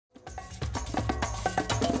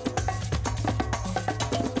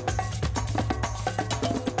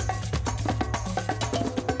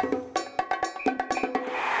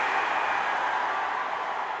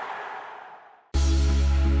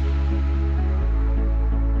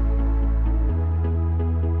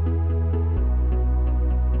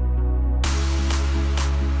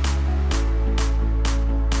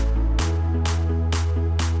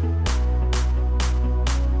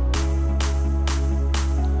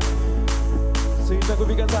chào quý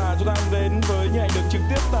vị khán giả, chúng ta đến với những ảnh được trực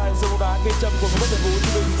tiếp tại sân bóng đá Cây Trâm của Thành phố Hồ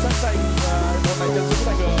Chí Minh, sắc xanh và một này chân giữ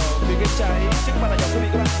thành ở phía bên trái trước màn ảnh nhỏ quý vị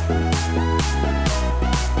các bạn.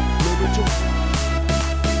 Lùi bên chung.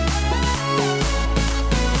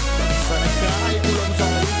 Và đánh khá hay của lần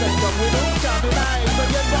giỏi dành cho Nguyễn Úc, trả từ này và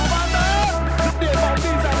nhận bóng bắn tới, dứt điểm bóng đi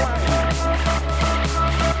ra ngoài.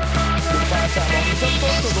 Chúng ta trả bóng rất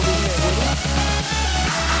tốt cho cầu thủ nhẹ Nguyễn Úc.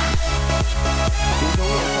 Cú dấu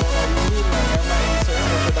hiệu cho thấy là ngày hôm nay sẽ là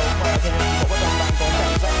một trận đấu mà thể hiện của các đồng bạn có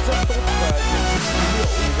cảm giác rất tốt và những tín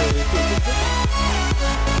hiệu về sự phân tích.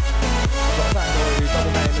 Rõ ràng rồi trong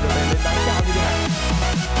lần này mình được đẩy lên đáy cao như thế này.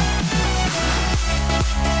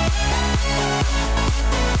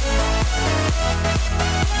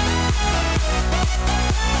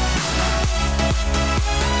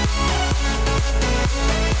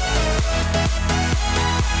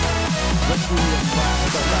 Rất nguy hiểm và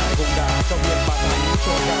trọng đại vùng đá trong hiện bàn thắng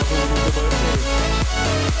cho cao thủ Nụ Cười Mới Fc.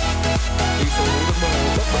 Tỷ số được mở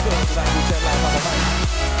rất bất ngờ từ khi xem lại pha bóng này.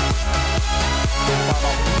 Một pha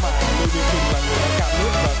bóng mà Lê Duy Trung là người đã cản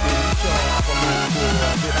nước và tiến cho phòng thủ của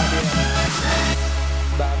Viện IBM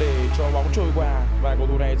đã để cho bóng trôi qua, và cầu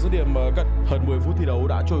thủ này dứt điểm cận hơn 10 phút thi đấu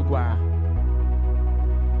đã trôi qua.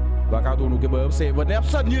 Và cao thủ Nụ Cười Mới Fc vẫn ép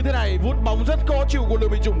sân như thế này, vút bóng rất khó chịu của Lê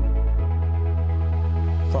Duy Trung.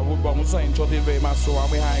 Và vút bóng dành cho tiền vệ mang số áo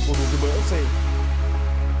 12 của Nụ Cười Mới Fc.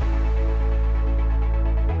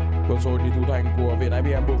 Còn rồi thì thủ thành của Viện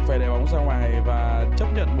IBM buộc phải đẩy bóng ra ngoài và chấp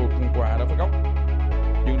nhận một quả đá phạt góc.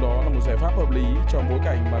 Nhưng đó là một giải pháp hợp lý trong bối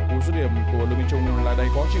cảnh mà cú dứt điểm của Lê Minh Trung là đầy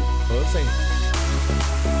khó chịu ở FC.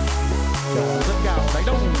 Trở rất cao, đánh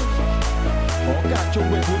đông. Có cả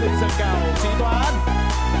trung vệ cú định dâng cao, Sĩ Toán.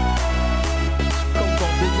 Không còn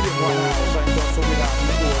cú dứt điểm hoàn hảo dành cho số 18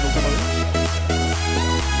 của Nụ Cười Mới.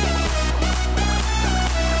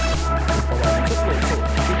 Có bóng rất lộn xộn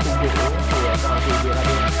trước cung thủ của cao thủ Viện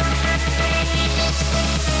IBM.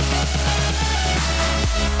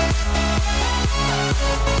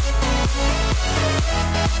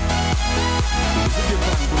 Dứt điểm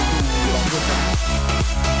toàn của thủ bóng vượt xa.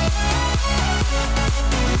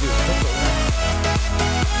 Dứt điểm rất rõ ràng.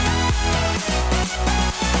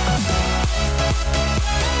 Thực tế thì đó là một vị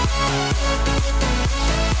trí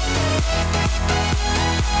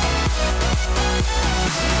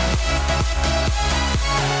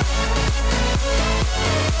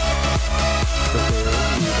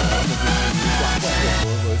quá quen thuộc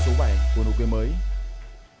đối với số 7 của Nụ Cười Mới.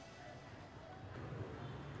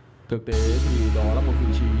 Thực tế thì đó là một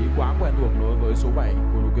vị trí quá quen thuộc đối với số 7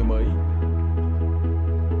 của Nụ Cười Mới.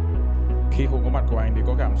 Khi không có mặt của anh thì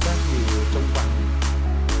có cảm giác như trống vắng,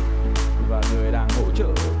 và người đang hỗ trợ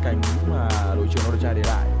cánh mà đội trưởng TRspodđể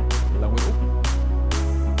lại là Nguyễn Úc.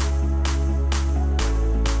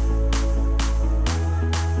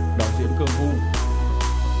 Đạo diễn Cường Vu.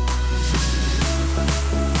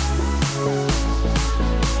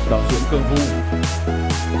 Đạo diễn Cường Vu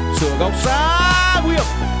sửa góc xa nguy hiểm,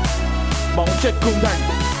 bóng chệch khung thành.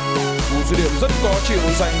 Cú dứt điểm rất khó chịu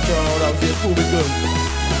dành cho đạo diễn Phù Bình Cường.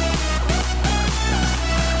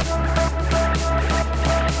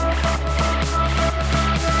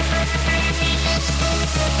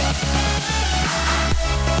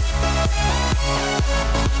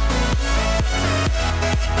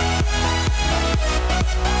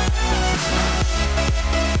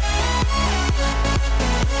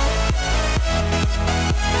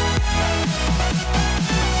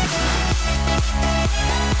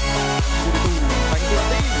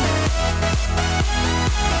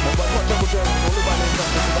 Một vẫn còn trong cuộc chơi của lực ban lên dòng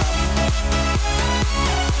số 8.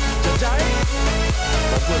 Trận trái,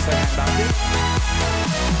 bóng vừa sai hàng đáng tiếc.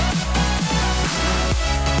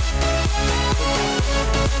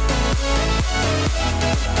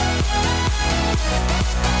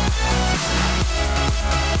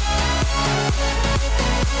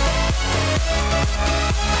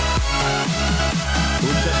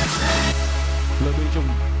 Đối trận Lê Minh Trung,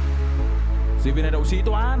 diễn viên này đậu Sĩ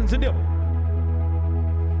Toán dứt điểm,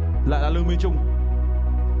 lại là Lê Minh Trung.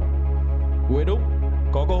 Nguyễn Úc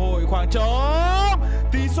có cơ hội khoảng trống,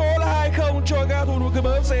 tỷ số là 2-0 cho cao thủ Nụ Cười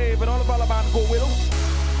Mới Fc, và đó là pha lập bàn của Nguyễn Úc.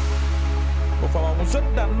 Một pha bóng rất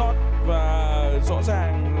đắn nót và rõ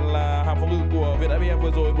ràng là hàng phòng ngự của Viện IBM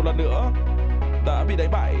vừa rồi một lần nữa đã bị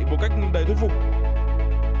đánh bại một cách đầy thuyết phục.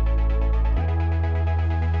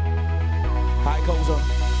 2-0 rồi.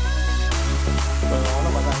 Và đó là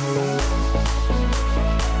bàn thắng đúng.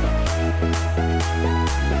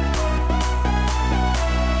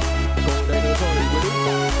 Cơ hội đây nữa rồi, Nguyễn Úc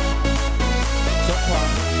rất thoáng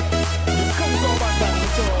nhưng không có bàn thắng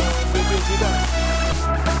cho diễn viên Sĩ Toán.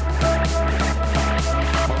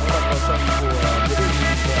 Bóng đặt vào chân của Nguyễn Úc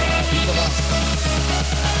và Đi Thao.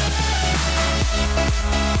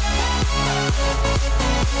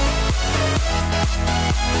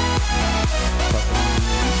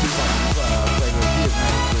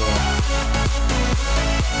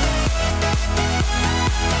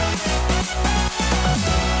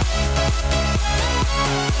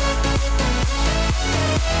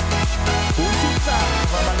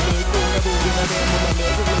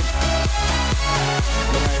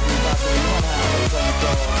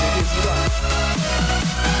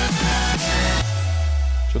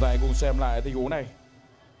 cùng xem lại tình huống này.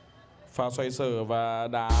 Pha xoay sở và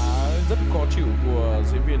đá rất khó chịu của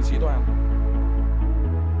diễn viên Sĩ Toàn.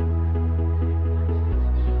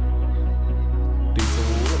 Tỷ số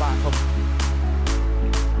là 3-0.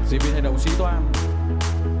 Diễn viên hành động Sĩ Toàn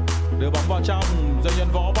đưa bóng vào trong, doanh nhân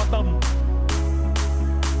Võ Văn Tâm.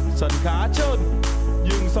 Sân khá trơn,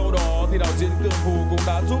 nhưng sau đó thì đạo diễn Cường Phù cũng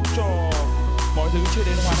đã giúp cho mọi thứ chưa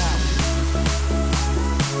đến hoàn hảo.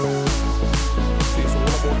 Tỷ số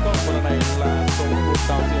là 4-0 và lần này là số 1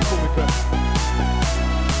 đạo diễn cùng với Truyền.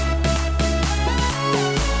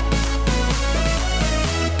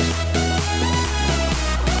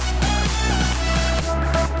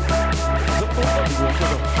 Rất tốt ở tình huống vừa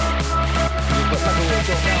rồi. Nhưng vẫn là cơ hội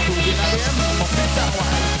cho cao thủ Viện IBM, bóng đi ra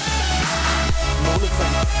ngoài. Nỗ lực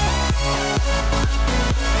giành.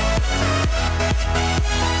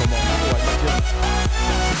 Và bóng của anh Bạch Trường.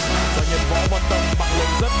 Doanh nhân Võ Văn Tâm bằng lực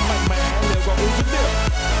rất mạnh mẽ, liệu có dứt điểm.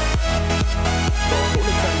 Đó nỗ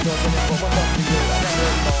lực giành cho doanh nhân Võ Văn Tâm thì người đã nhanh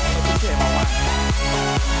hơn, đó là đứa trẻ Bảo Hoàng.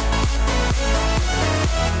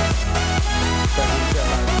 Và cũng sẽ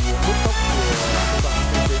là tình huống bứt tốc của các bạn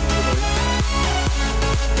trên trên người mới.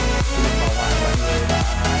 Bảo Hoàng là người đã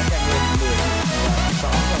nhanh hơn người và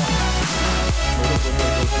báo cho Hoàng. Nỗ lực của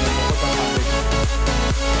người doanh nhân Võ Văn Tâm hoàn thành.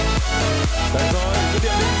 Đây rồi, dứt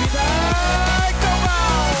điểm định duy thái, câu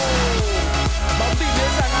vào. Bóng tìm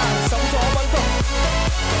đến hàng hàng, sóng gió vẫn còn.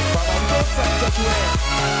 Và bóng tốt dành cho Truyền.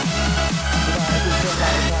 Chúng ta hãy cùng xem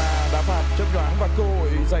lại pha đá phạt chấp nhoáng và cơ hội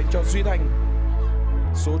dành cho Duy Thành.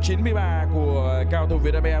 Số 93 của cao thủ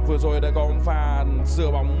Viện IBM vừa rồi đã có pha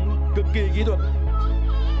sửa bóng cực kỳ kỹ thuật.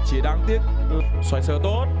 Chỉ đáng tiếc xoay sở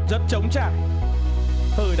tốt, rất chống trả.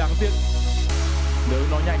 Hơi đáng tiếc nếu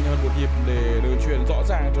nó nhanh hơn một nhịp để đường truyền rõ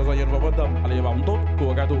ràng cho doanh nhân Võ Văn Tâm. Lấy bóng tốt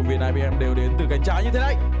của cao thủ Viện IBM đều đến từ cánh trái như thế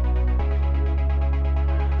này.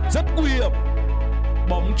 Rất nguy hiểm.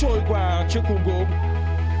 Bóng trôi qua trước khung gỗ.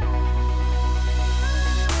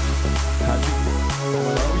 Khá dịu.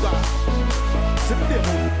 Dứt điểm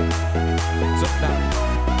hùng. Rất đáng.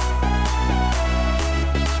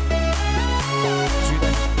 Duy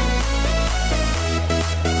Thành.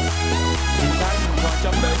 Duy Thành và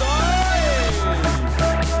chấm đây rồi.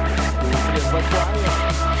 Điểm vượt quá nhiều.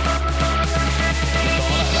 Đó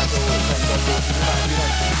lại là cơ hội dành cho số 93 Duy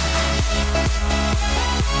Thành.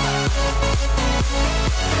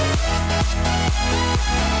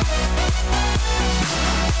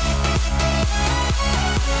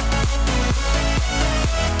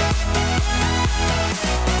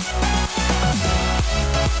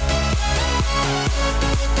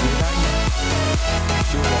 Duy Thành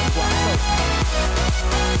đưa bóng quá sâu.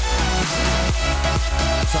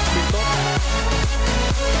 Giặc bị tốt.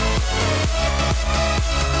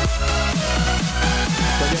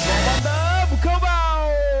 Và nhận bóng bắn đá, một khâu vào.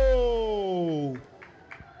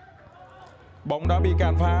 Bóng đã bị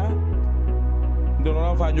cản phá. Điều đó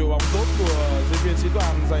là pha nhồi bóng tốt của diễn viên Sĩ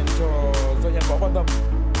Toàn dành cho doanh nhân Võ Văn Tâm.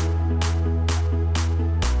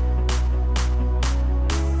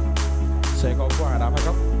 Sẽ có quả đá phạt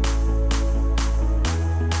góc.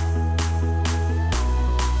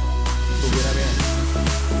 Thủ Viện IBM.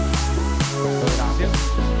 Hơi đáng tiếc.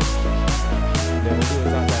 Nếu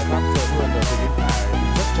đưa ra giải pháp sớm hơn ở phía bên phải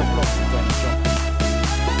rất chống lộn dành cho.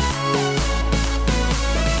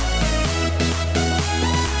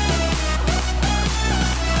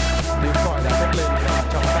 Đến khỏi đã tách lên và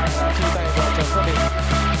trọng tay đã chi tay vào trận xác định.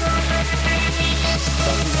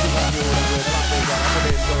 Và thì sự hoàn nhiều là người đã làm đề giá một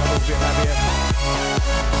đền cho các Viện IBM.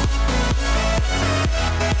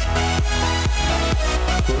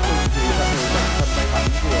 Cuối cùng thì là người trận thần may mắn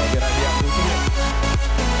của Viện IBM cũng xuất hiện.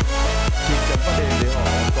 Chỉ chấm vấn đề để họ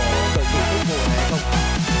có tận dụng ước mùa hay không.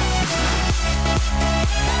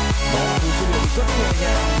 Đó là cú xuất hiện rất nhẹ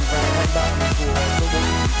nhàng và thành bàn của số 4.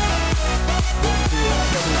 Bên phía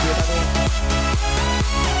cao thủ Viện IBM.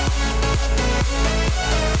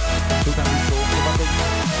 Chúng ta đi số của Văn Tùng.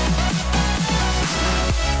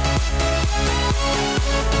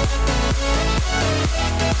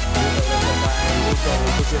 Như vậy là trận này yêu cầu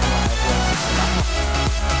thực hiện lại của Thắng.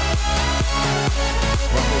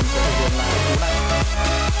 Văn Tùng sẽ thực hiện lại cú này.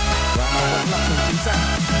 Và nó vẫn là sự chính xác.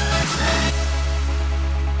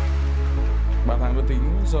 Bàn thắng được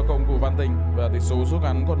tính do công của Văn Tình và tỷ số rút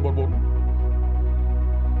ngắn còn 1-4.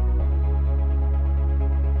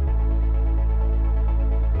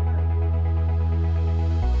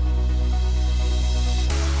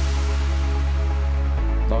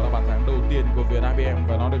 Đó là bàn thắng đầu tiên của Viện IBM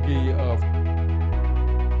và nó được ghi ở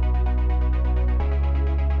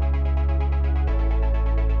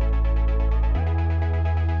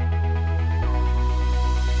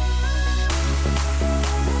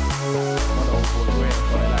bắt đầu của Quận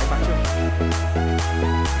và lại bắn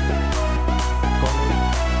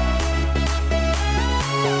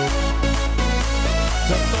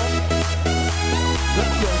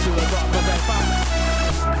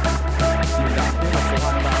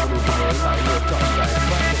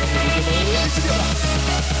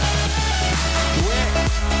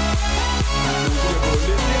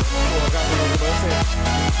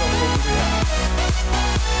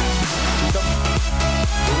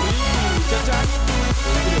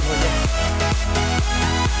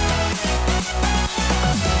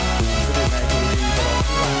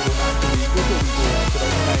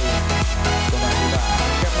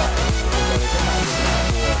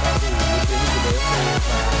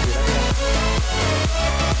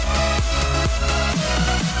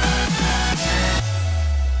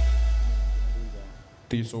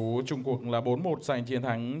số chung cuộc là 4-1 giành chiến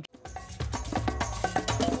thắng.